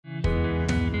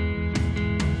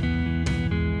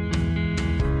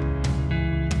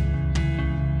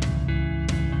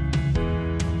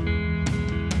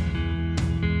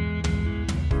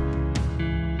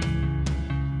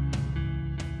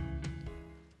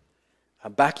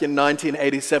Back in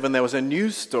 1987, there was a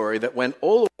news story that went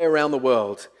all the way around the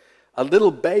world. A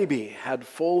little baby had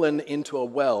fallen into a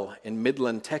well in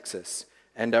Midland, Texas,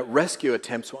 and rescue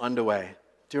attempts were underway.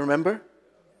 Do you remember?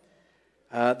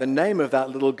 The name of that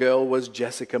little girl was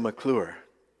Jessica McClure,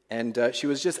 and she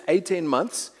was just 18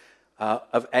 months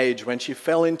of age when she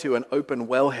fell into an open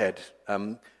wellhead,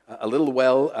 a little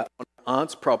well on her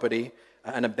aunt's property,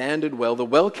 an abandoned well. The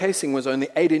well casing was only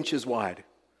 8 inches wide.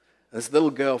 This little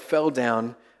girl fell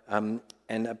down, and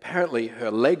apparently her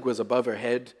leg was above her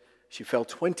head. She fell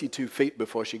 22 feet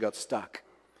before she got stuck.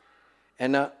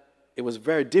 And it was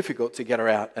very difficult to get her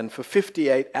out. And for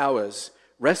 58 hours,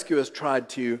 rescuers tried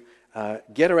to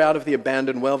get her out of the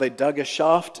abandoned well. They dug a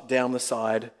shaft down the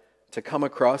side to come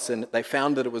across, and they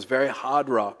found that it was very hard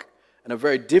rock and a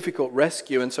very difficult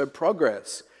rescue. And so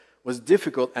progress was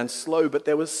difficult and slow, but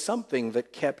there was something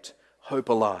that kept hope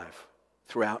alive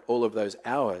throughout all of those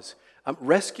hours.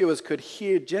 Rescuers could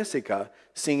hear Jessica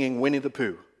singing Winnie the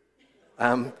Pooh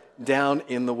down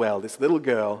in the well. This little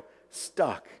girl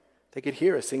stuck. They could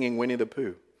hear her singing Winnie the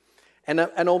Pooh.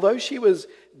 And although she was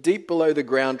deep below the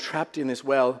ground, trapped in this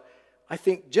well, I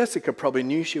think Jessica probably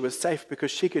knew she was safe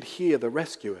because she could hear the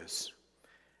rescuers.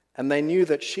 And they knew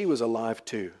that she was alive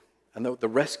too, and that the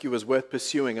rescue was worth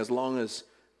pursuing as long as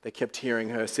they kept hearing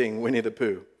her sing Winnie the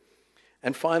Pooh.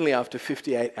 And finally, after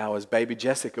 58 hours, baby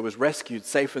Jessica was rescued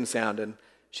safe and sound, and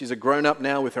she's a grown-up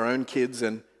now with her own kids,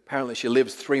 and apparently she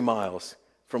lives 3 miles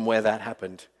from where that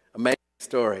happened. Amazing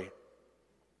story.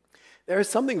 There is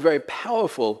something very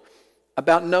powerful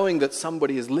about knowing that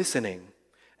somebody is listening,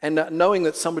 and knowing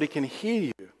that somebody can hear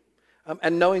you,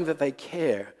 and knowing that they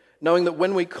care, knowing that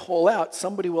when we call out,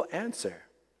 somebody will answer.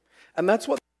 And that's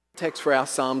what the text for our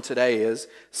psalm today is.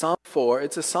 Psalm 4,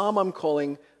 it's a psalm I'm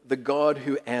calling the God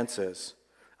who answers.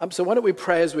 So why don't we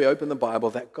pray as we open the Bible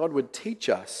that God would teach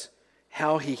us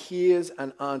how he hears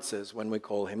and answers when we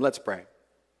call him. Let's pray.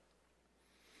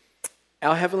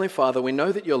 Our Heavenly Father, we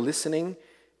know that you're listening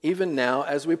even now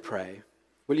as we pray.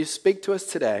 Will you speak to us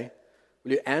today?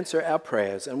 Will you answer our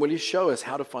prayers? And will you show us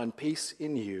how to find peace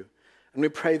in you? And we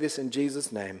pray this in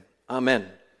Jesus' name. Amen.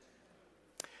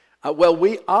 Well,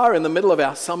 we are in the middle of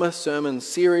our summer sermon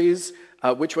series,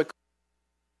 which we're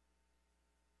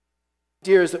the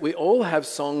idea is that we all have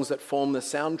songs that form the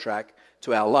soundtrack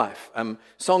to our life.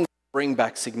 Songs that bring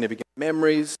back significant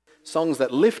memories, songs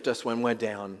that lift us when we're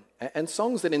down, and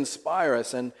songs that inspire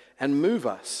us and move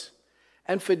us.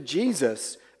 And for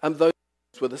Jesus, those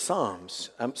were the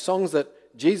Psalms, songs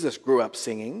that Jesus grew up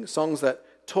singing, songs that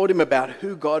taught him about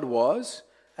who God was,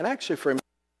 and actually for him,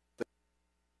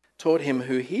 taught him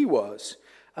who he was.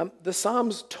 The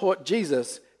Psalms taught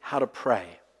Jesus how to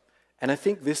pray. And I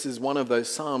think this is one of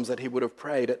those psalms that he would have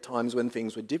prayed at times when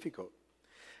things were difficult.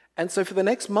 And so for the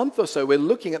next month or so, we're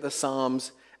looking at the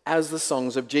Psalms as the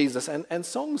songs of Jesus and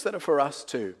songs that are for us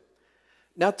too.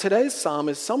 Now, today's psalm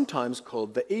is sometimes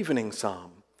called the evening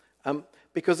psalm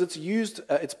because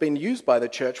it's been used by the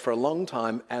church for a long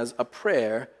time as a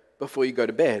prayer before you go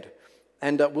to bed.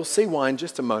 And we'll see why in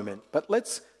just a moment. But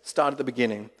let's start at the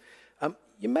beginning.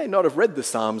 You may not have read the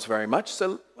Psalms very much,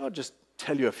 so I'll just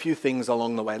tell you a few things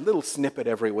along the way, a little snippet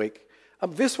every week.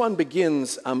 This one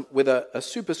begins with a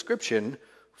superscription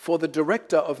for the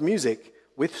director of music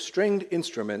with stringed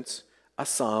instruments, a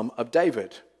psalm of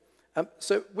David.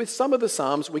 So with some of the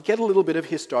psalms, we get a little bit of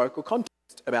historical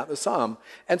context about the psalm.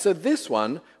 And so this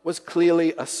one was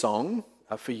clearly a song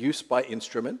for use by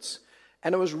instruments,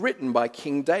 and it was written by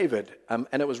King David, and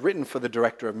it was written for the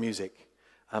director of music.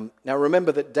 Now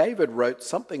remember that David wrote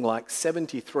something like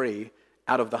 73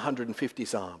 out of the 150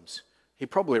 Psalms. He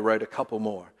probably wrote a couple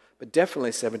more, but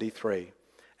definitely 73.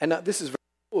 And this is very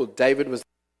cool. David was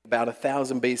about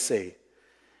 1000 BC,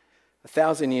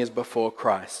 1,000 years before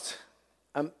Christ.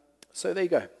 So there you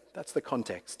go. That's the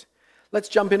context. Let's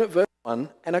jump in at verse 1,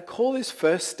 and I call this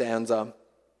first stanza,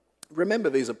 remember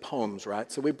these are poems,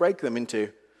 right? So we break them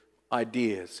into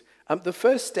ideas. The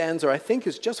first stanza, I think,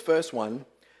 is just verse 1,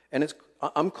 and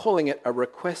I'm calling it a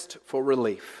request for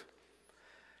relief.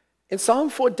 In Psalm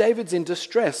 4, David's in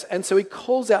distress, and so he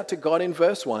calls out to God in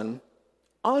verse 1,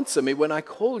 answer me when I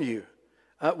call you.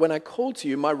 When I call to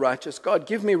you, my righteous God,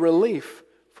 give me relief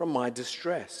from my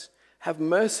distress. Have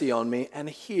mercy on me and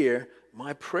hear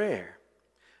my prayer.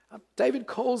 David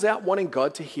calls out wanting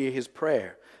God to hear his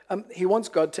prayer. He wants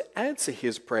God to answer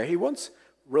his prayer. He wants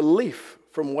relief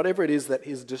from whatever it is that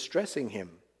is distressing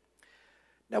him.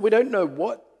 Now, we don't know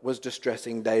what was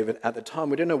distressing David at the time.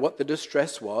 We don't know what the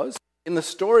distress was. In the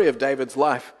story of David's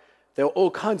life, there were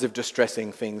all kinds of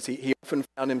distressing things. He often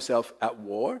found himself at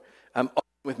war, often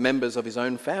with members of his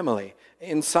own family.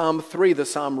 In Psalm 3, the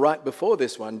psalm right before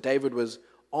this one, David was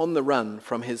on the run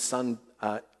from his son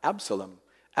Absalom.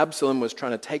 Absalom was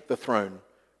trying to take the throne,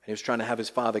 and he was trying to have his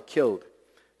father killed.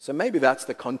 So maybe that's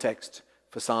the context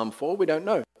for Psalm 4. We don't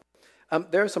know.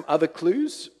 There are some other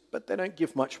clues, but they don't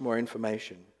give much more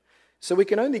information. So we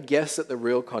can only guess at the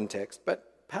real context,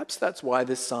 but perhaps that's why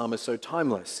this psalm is so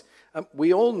timeless.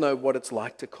 We all know what it's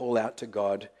like to call out to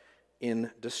God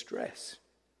in distress.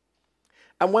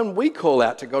 And when we call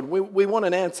out to God, we want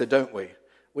an answer, don't we?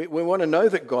 We want to know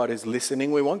that God is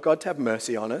listening. We want God to have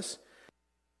mercy on us,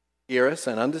 hear us,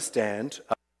 and understand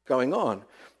what's going on.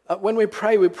 When we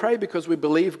pray because we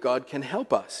believe God can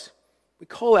help us. We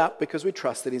call out because we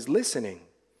trust that He's listening.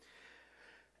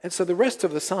 And so the rest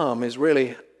of the psalm is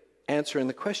really answering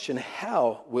the question,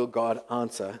 how will God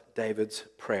answer David's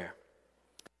prayer?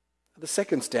 The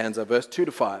second stanza, verse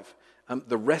 2-5,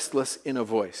 the restless inner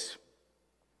voice.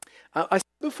 I said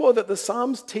before that the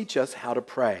Psalms teach us how to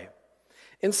pray.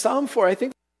 In Psalm 4, I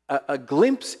think a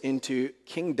glimpse into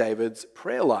King David's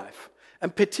prayer life,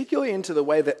 and particularly into the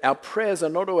way that our prayers are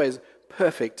not always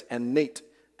perfect and neat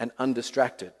and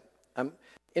undistracted.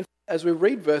 As we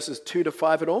read verses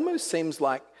 2-5, it almost seems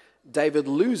like David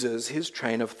loses his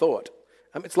train of thought.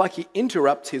 It's like he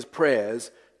interrupts his prayers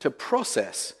to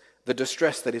process the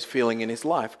distress that he's feeling in his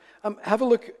life. Have a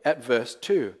look at verse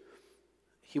 2.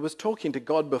 He was talking to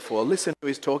God before. Listen who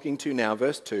he's talking to now,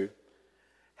 verse 2.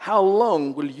 How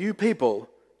long will you people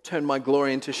turn my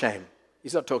glory into shame?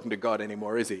 He's not talking to God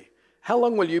anymore, is he? How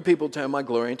long will you people turn my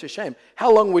glory into shame?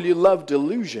 How long will you love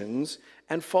delusions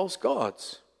and false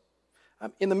gods?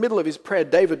 In the middle of his prayer,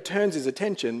 David turns his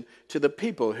attention to the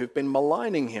people who've been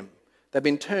maligning him. They've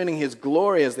been turning his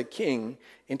glory as the king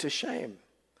into shame.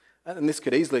 And this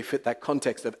could easily fit that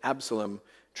context of Absalom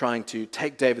trying to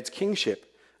take David's kingship.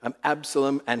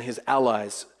 Absalom and his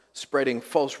allies spreading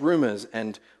false rumors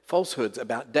and falsehoods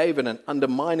about David and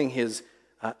undermining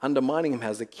him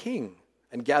as a king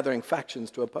and gathering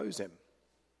factions to oppose him.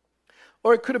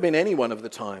 Or it could have been any one of the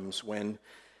times when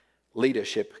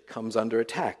leadership comes under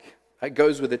attack. It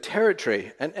goes with the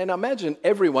territory. And I imagine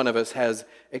every one of us has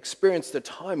experienced a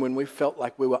time when we felt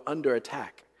like we were under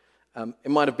attack. It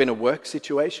might have been a work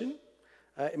situation.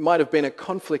 It might have been a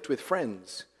conflict with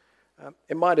friends.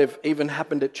 It might have even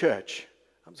happened at church.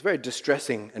 It's very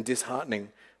distressing and disheartening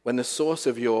when the source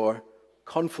of your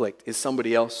conflict is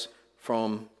somebody else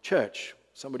from church,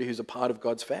 somebody who's a part of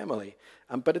God's family.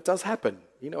 But it does happen.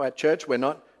 You know, at church, we're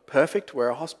not perfect. We're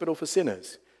a hospital for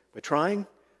sinners. We're trying,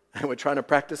 and we're trying to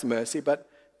practice mercy, but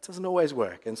it doesn't always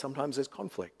work, and sometimes there's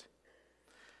conflict.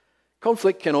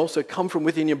 Conflict can also come from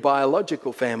within your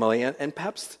biological family, and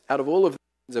perhaps out of all of the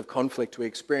kinds of conflict we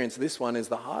experience, this one is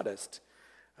the hardest,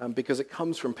 because it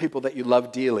comes from people that you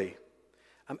love dearly.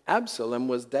 Absalom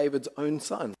was David's own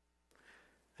son,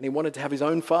 and he wanted to have his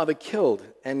own father killed.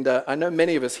 And I know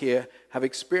many of us here have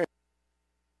experienced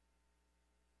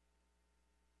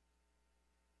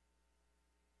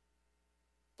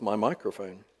my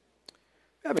microphone.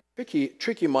 I have a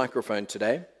tricky microphone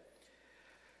today.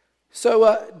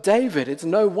 So David, it's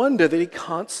no wonder that he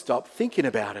can't stop thinking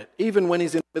about it. Even when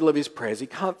he's in the middle of his prayers, he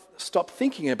can't stop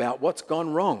thinking about what's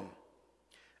gone wrong.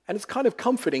 And it's kind of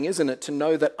comforting, isn't it, to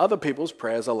know that other people's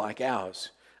prayers are like ours.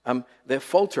 They're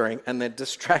faltering and they're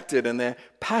distracted and they're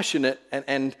passionate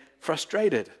and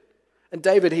frustrated. And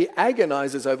David, he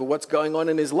agonizes over what's going on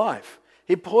in his life.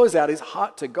 He pours out his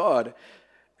heart to God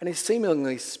and he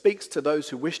seemingly speaks to those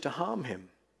who wish to harm him.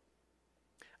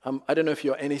 I don't know if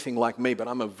you're anything like me, but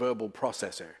I'm a verbal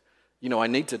processor. You know, I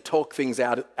need to talk things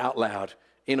out loud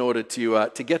in order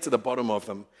to get to the bottom of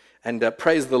them. And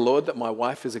praise the Lord that my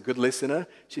wife is a good listener.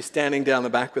 She's standing down the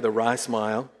back with a wry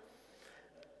smile.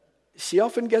 She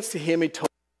often gets to hear me talk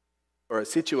for a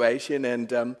situation,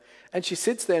 and she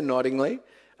sits there nodding,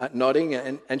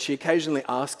 and she occasionally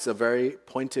asks a very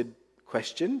pointed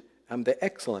question. They're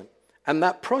excellent. And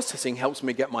that processing helps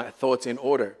me get my thoughts in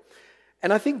order.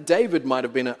 And I think David might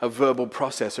have been a verbal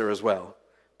processor as well.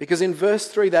 Because in verse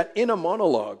 3, that inner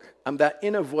monologue, that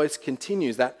inner voice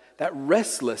continues, that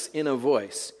restless inner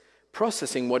voice,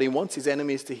 processing what he wants his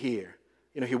enemies to hear.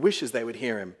 You know, he wishes they would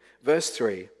hear him. Verse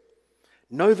 3,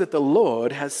 know that the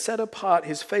Lord has set apart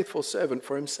his faithful servant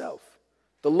for himself.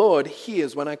 The Lord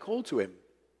hears when I call to him.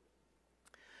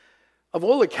 Of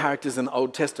all the characters in the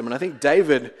Old Testament, I think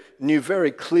David knew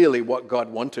very clearly what God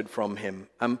wanted from him.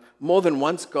 More than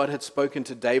once, God had spoken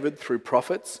to David through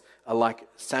prophets like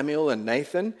Samuel and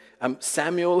Nathan.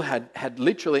 Samuel had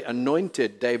literally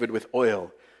anointed David with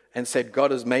oil and said,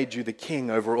 God has made you the king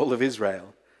over all of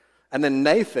Israel. And then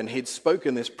Nathan, he'd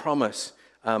spoken this promise,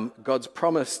 God's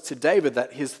promise to David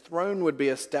that his throne would be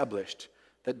established,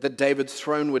 that David's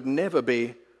throne would never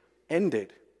be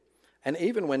ended. And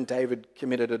even when David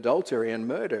committed adultery and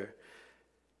murder,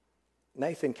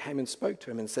 Nathan came and spoke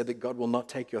to him and said that God will not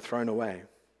take your throne away.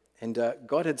 And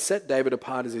God had set David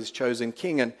apart as his chosen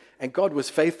king, and God was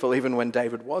faithful even when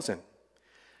David wasn't.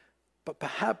 But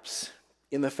perhaps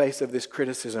in the face of this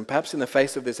criticism, perhaps in the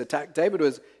face of this attack, David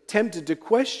was tempted to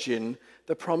question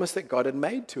the promise that God had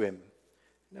made to him.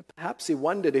 Perhaps he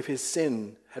wondered if his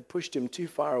sin had pushed him too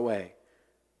far away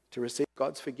to receive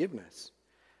God's forgiveness.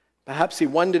 Perhaps he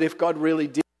wondered if God really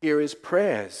did hear his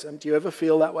prayers. Do you ever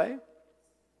feel that way?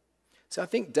 So I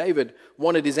think David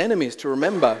wanted his enemies to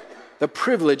remember the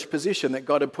privileged position that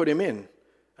God had put him in.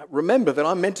 Remember that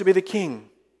I'm meant to be the king.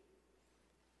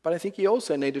 But I think he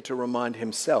also needed to remind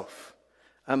himself.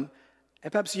 And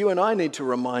perhaps you and I need to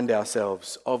remind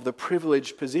ourselves of the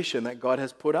privileged position that God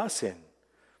has put us in.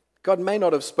 God may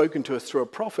not have spoken to us through a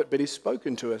prophet, but he's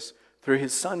spoken to us through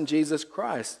his son, Jesus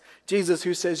Christ. Jesus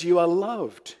who says, you are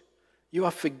loved, you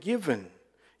are forgiven,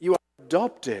 you are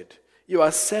adopted, you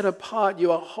are set apart,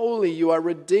 you are holy, you are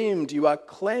redeemed, you are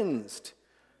cleansed.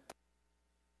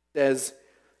 As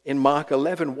in Mark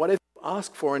 11, whatever you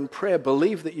ask for in prayer,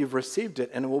 believe that you've received it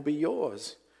and it will be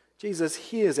yours. Jesus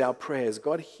hears our prayers.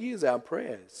 God hears our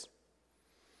prayers.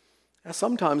 Now,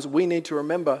 sometimes we need to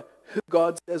remember who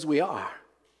God says we are.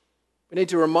 We need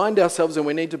to remind ourselves, and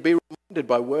we need to be reminded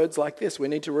by words like this. We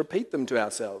need to repeat them to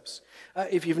ourselves.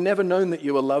 If you've never known that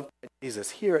you are loved by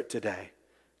Jesus, hear it today.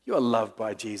 You are loved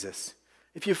by Jesus.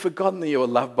 If you've forgotten that you are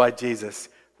loved by Jesus,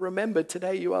 remember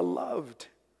today you are loved.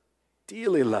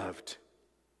 Dearly loved.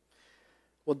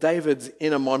 Well, David's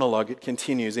inner monologue, it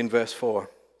continues in verse 4.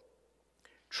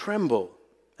 Tremble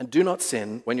and do not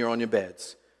sin when you're on your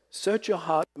beds. Search your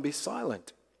heart and be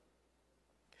silent.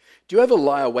 Do you ever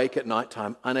lie awake at night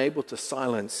time, unable to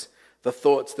silence the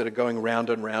thoughts that are going round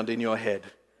and round in your head?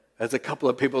 There's a couple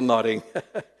of people nodding.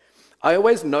 I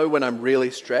always know when I'm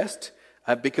really stressed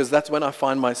because that's when I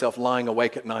find myself lying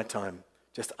awake at night time,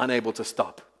 just unable to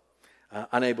stop,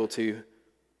 unable to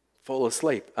fall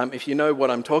asleep. If you know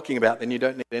what I'm talking about, then you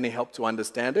don't need any help to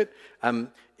understand it.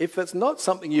 If it's not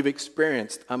something you've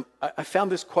experienced, I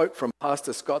found this quote from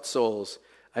Pastor Scott Sauls.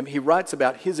 He writes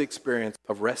about his experience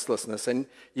of restlessness, and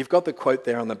you've got the quote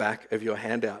there on the back of your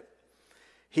handout.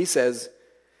 He says,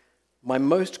 my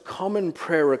most common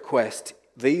prayer request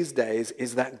these days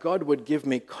is that God would give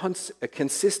me a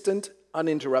consistent,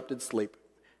 uninterrupted sleep,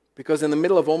 because in the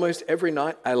middle of almost every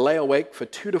night, I lay awake for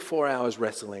 2 to 4 hours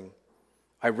wrestling.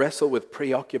 I wrestle with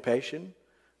preoccupation,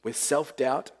 with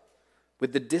self-doubt,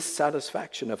 with the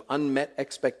dissatisfaction of unmet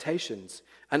expectations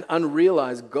and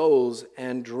unrealized goals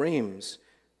and dreams,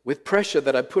 with pressure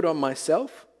that I put on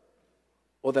myself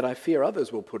or that I fear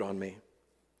others will put on me,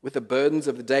 with the burdens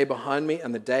of the day behind me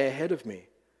and the day ahead of me,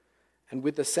 and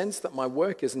with the sense that my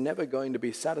work is never going to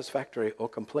be satisfactory or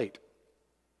complete.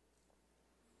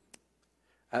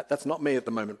 That's not me at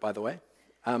the moment, by the way,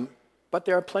 but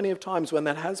there are plenty of times when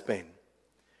that has been.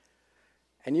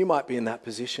 And you might be in that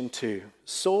position too.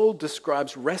 Saul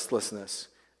describes restlessness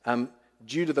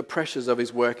due to the pressures of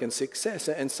his work and success.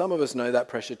 And some of us know that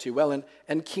pressure too well.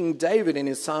 And King David in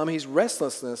his psalm, his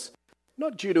restlessness,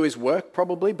 not due to his work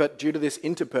probably, but due to this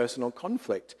interpersonal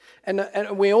conflict. And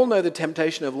we all know the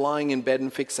temptation of lying in bed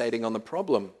and fixating on the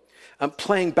problem,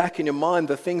 playing back in your mind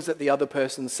the things that the other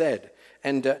person said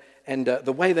and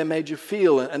the way they made you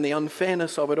feel and the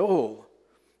unfairness of it all.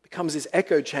 Becomes this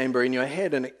echo chamber in your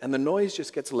head, and the noise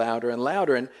just gets louder and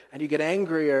louder, and you get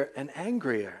angrier and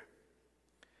angrier.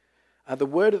 The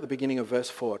word at the beginning of verse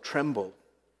 4, tremble,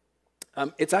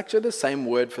 it's actually the same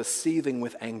word for seething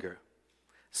with anger.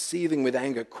 Seething with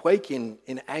anger, quake in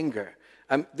anger.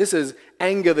 This is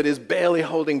anger that is barely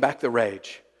holding back the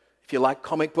rage. If you like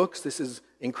comic books, this is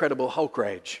Incredible Hulk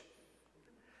rage.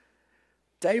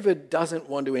 David doesn't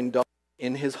want to indulge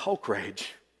in his Hulk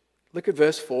rage. Look at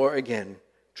verse 4 again.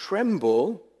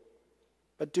 Tremble,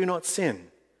 but do not sin.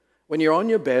 When you're on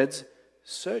your beds,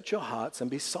 search your hearts and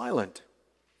be silent.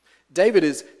 David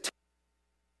is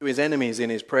to his enemies in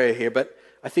his prayer here, but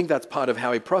I think that's part of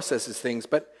how he processes things.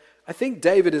 But I think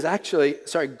God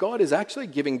is actually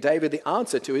giving David the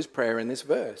answer to his prayer in this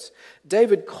verse.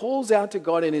 David calls out to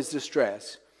God in his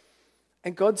distress,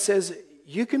 and God says,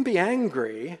 you can be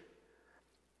angry,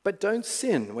 but don't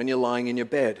sin when you're lying in your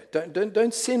bed.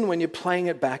 Don't sin when you're playing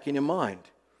it back in your mind.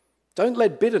 Don't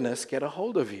let bitterness get a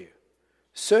hold of you.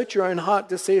 Search your own heart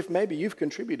to see if maybe you've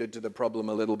contributed to the problem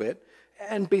a little bit,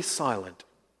 and be silent.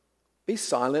 Be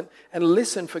silent and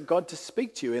listen for God to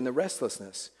speak to you in the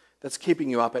restlessness that's keeping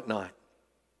you up at night.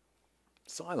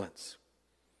 Silence.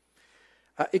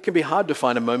 It can be hard to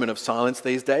find a moment of silence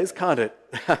these days, can't it?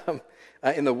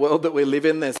 In the world that we live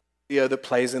in, there's radio that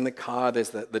plays in the car.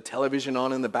 There's the television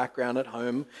on in the background at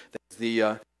home. There's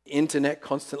the internet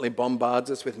constantly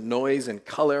bombards us with noise and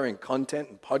color and content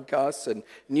and podcasts and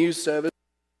news services,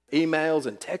 emails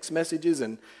and text messages,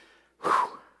 and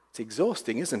it's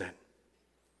exhausting, isn't it?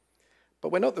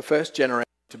 But we're not the first generation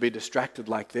to be distracted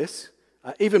like this.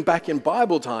 Even back in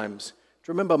Bible times, do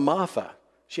you remember Martha?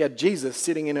 She had Jesus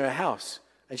sitting in her house,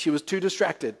 and she was too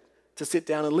distracted to sit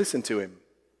down and listen to him.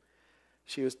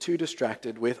 She was too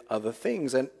distracted with other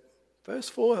things. And verse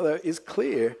 4 though, is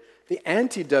clear. The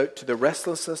antidote to the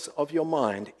restlessness of your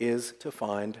mind is to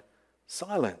find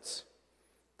silence.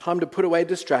 Time to put away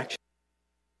distraction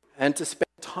and to spend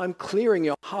time clearing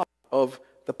your heart of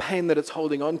the pain that it's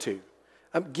holding on to.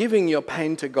 Giving your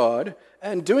pain to God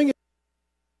and doing it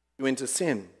into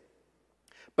sin.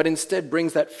 But instead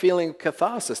brings that feeling of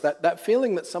catharsis, that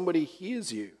feeling that somebody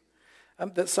hears you,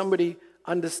 that somebody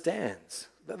understands.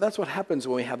 That's what happens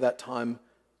when we have that time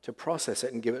to process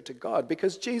it and give it to God,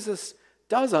 because Jesus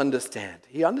does understand.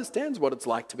 He understands what it's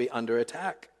like to be under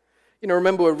attack.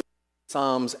 Remember, we're reading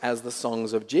Psalms as the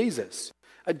songs of Jesus.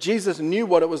 Jesus knew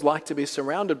what it was like to be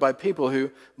surrounded by people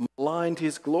who maligned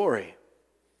his glory,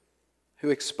 who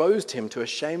exposed him to a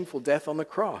shameful death on the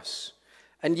cross.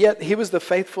 And yet he was the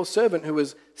faithful servant who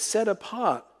was set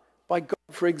apart by God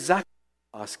for exactly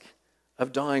the task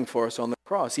of dying for us on the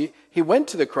cross. He went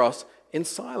to the cross in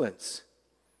silence,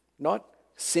 not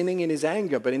sinning in his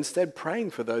anger, but instead praying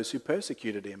for those who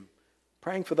persecuted him,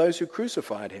 praying for those who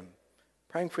crucified him,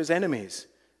 praying for his enemies,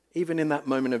 even in that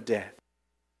moment of death.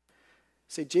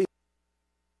 See, Jesus.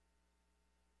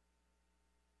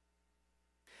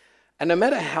 And no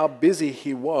matter how busy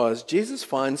he was, Jesus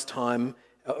found time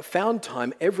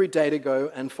every day to go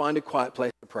and find a quiet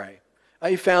place to pray.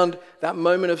 He found that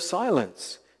moment of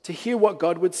silence to hear what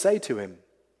God would say to him.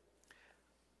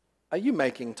 Are you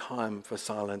making time for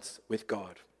silence with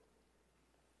God?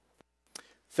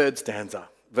 Third stanza,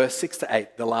 verse 6 to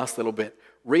 8, the last little bit,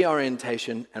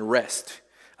 reorientation and rest.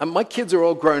 My kids are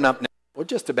all grown up now, or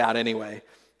just about anyway.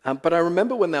 But I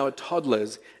remember when they were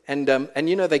toddlers, and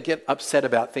they get upset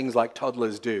about things like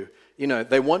toddlers do.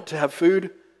 They want to have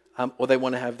food, or they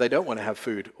don't want to have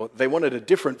food, or they wanted a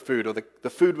different food, or the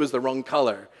food was the wrong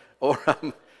color, or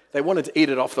they wanted to eat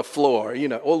it off the floor.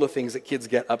 All the things that kids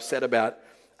get upset about,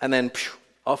 and then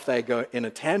off they go in a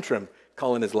tantrum.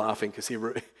 Colin is laughing because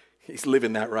he's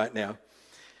living that right now.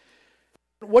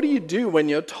 What do you do when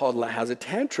your toddler has a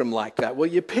tantrum like that? Well,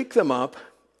 you pick them up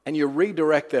and you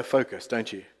redirect their focus,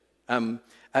 don't you?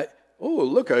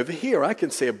 Look over here. I can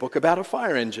see a book about a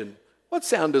fire engine. What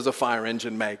sound does a fire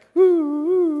engine make?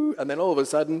 Woo! And then all of a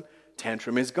sudden,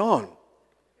 tantrum is gone.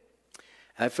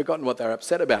 And they've forgotten what they're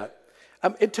upset about.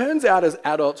 It turns out as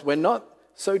adults, we're not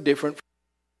so different.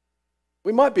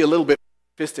 We might be a little bit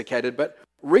sophisticated, but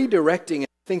redirecting and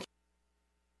thinking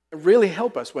really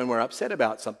help us when we're upset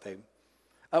about something.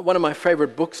 One of my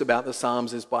favorite books about the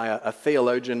Psalms is by a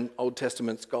theologian, Old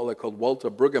Testament scholar called Walter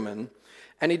Brueggemann,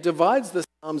 and he divides the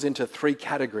Psalms into three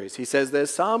categories. He says there's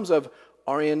Psalms of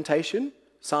orientation,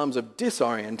 Psalms of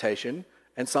disorientation,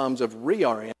 and Psalms of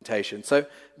reorientation. So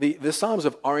the Psalms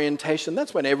of orientation,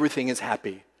 that's when everything is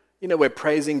happy. We're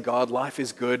praising God, life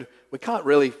is good, we can't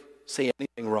really see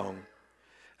anything wrong.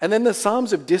 And then the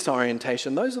Psalms of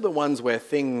disorientation, those are the ones where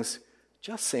things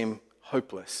just seem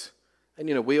hopeless.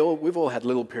 And we've all had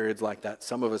little periods like that,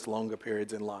 some of us longer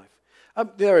periods in life.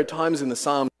 There are times in the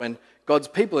Psalms when God's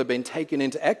people have been taken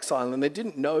into exile and they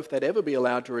didn't know if they'd ever be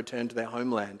allowed to return to their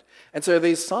homeland. And so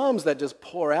these Psalms that just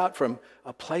pour out from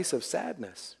a place of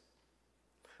sadness.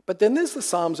 But then there's the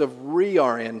Psalms of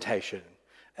reorientation.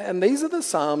 And these are the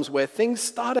Psalms where things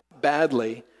start out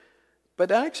badly, but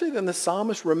actually then the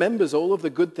psalmist remembers all of the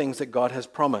good things that God has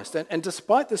promised. And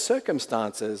despite the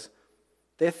circumstances,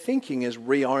 their thinking is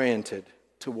reoriented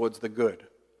towards the good.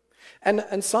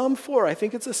 And Psalm 4, I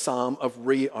think it's a psalm of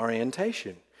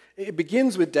reorientation. It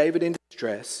begins with David in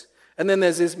distress, and then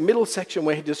there's this middle section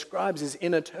where he describes his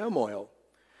inner turmoil.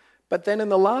 But then in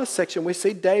the last section, we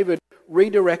see David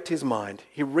redirect his mind.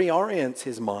 He reorients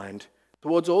his mind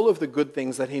towards all of the good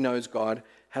things that he knows God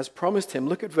has promised him.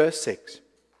 Look at verse 6.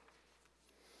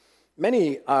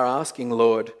 Many are asking,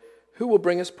 Lord, who will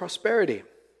bring us prosperity?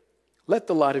 Let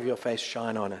the light of your face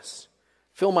shine on us.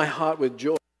 Fill my heart with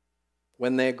joy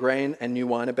when their grain and new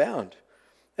wine abound.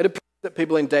 It appears that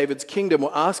people in David's kingdom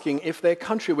were asking if their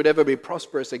country would ever be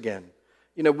prosperous again.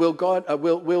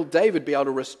 Will David be able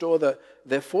to restore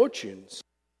their fortunes?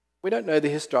 We don't know the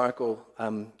historical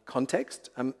context.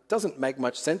 Doesn't make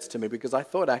much sense to me because I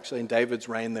thought actually in David's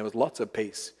reign there was lots of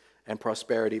peace and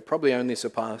prosperity, probably only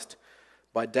surpassed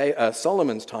by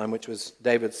Solomon's time, which was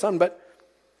David's son. But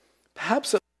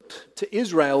perhaps it looked to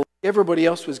Israel Everybody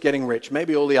else was getting rich.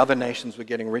 Maybe all the other nations were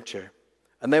getting richer,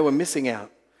 and they were missing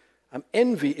out.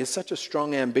 Envy is such a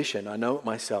strong ambition. I know it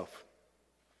myself.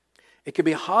 It can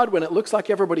be hard when it looks like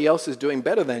everybody else is doing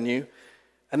better than you,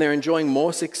 and they're enjoying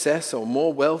more success or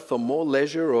more wealth or more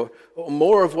leisure or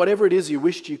more of whatever it is you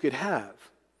wished you could have,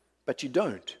 but you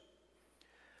don't.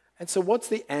 And so what's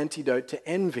the antidote to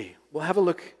envy? We'll have a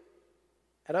look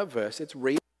at our verse. It's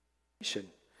realization.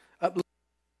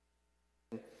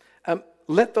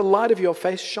 Let the light of your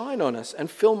face shine on us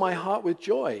and fill my heart with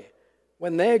joy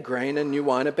when their grain and new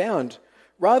wine abound.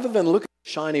 Rather than look at the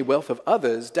shiny wealth of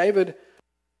others, David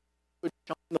would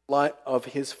shine the light of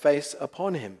his face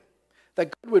upon him,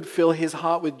 that God would fill his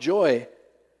heart with joy,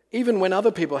 even when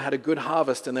other people had a good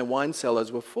harvest and their wine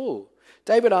cellars were full.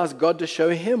 David asked God to show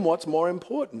him what's more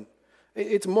important.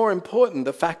 It's more important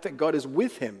the fact that God is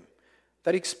with him,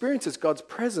 that he experiences God's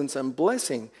presence and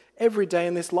blessing every day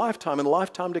in this lifetime and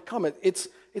lifetime to come. It's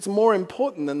more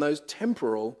important than those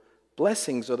temporal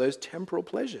blessings or those temporal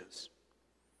pleasures.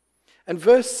 And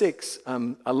verse 6,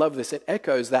 I love this. It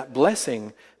echoes that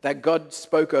blessing that God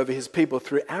spoke over his people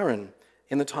through Aaron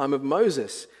in the time of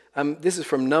Moses. This is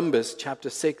from Numbers chapter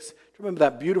 6. Remember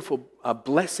that beautiful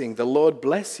blessing. The Lord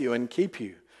bless you and keep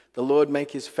you. The Lord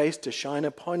make his face to shine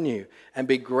upon you and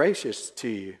be gracious to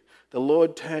you. The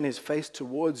Lord turn his face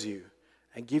towards you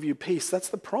and give you peace. That's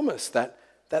the promise that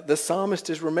the psalmist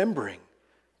is remembering.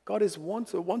 God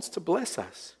wants to bless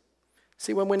us.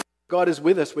 See, when God is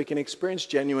with us, we can experience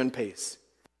genuine peace.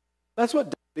 That's what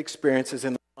David experiences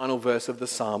in the final verse of the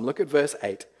psalm. Look at verse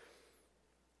 8.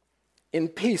 In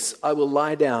peace I will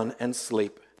lie down and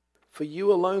sleep, for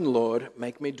you alone, Lord,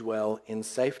 make me dwell in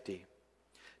safety.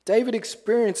 David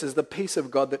experiences the peace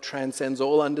of God that transcends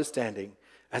all understanding,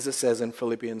 as it says in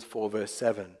Philippians 4 verse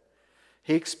 7.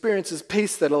 He experiences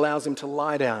peace that allows him to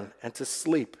lie down and to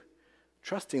sleep,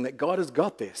 trusting that God has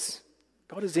got this.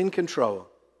 God is in control.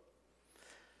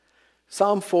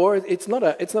 Psalm 4, it's not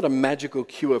a magical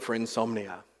cure for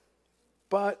insomnia,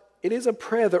 but it is a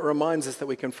prayer that reminds us that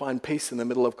we can find peace in the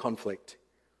middle of conflict.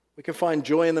 We can find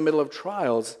joy in the middle of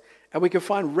trials, and we can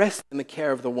find rest in the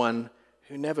care of the one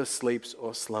who never sleeps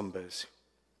or slumbers.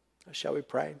 Shall we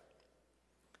pray?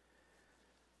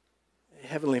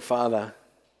 Heavenly Father,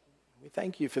 we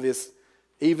thank you for this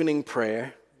evening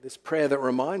prayer, this prayer that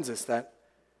reminds us that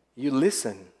you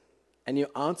listen and you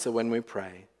answer when we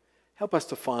pray. Help us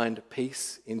to find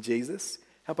peace in Jesus.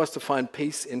 Help us to find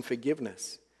peace in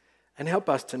forgiveness. And help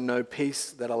us to know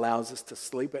peace that allows us to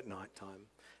sleep at night time.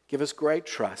 Give us great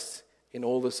trust in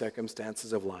all the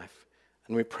circumstances of life.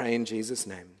 And we pray in Jesus'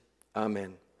 name.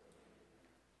 Amen.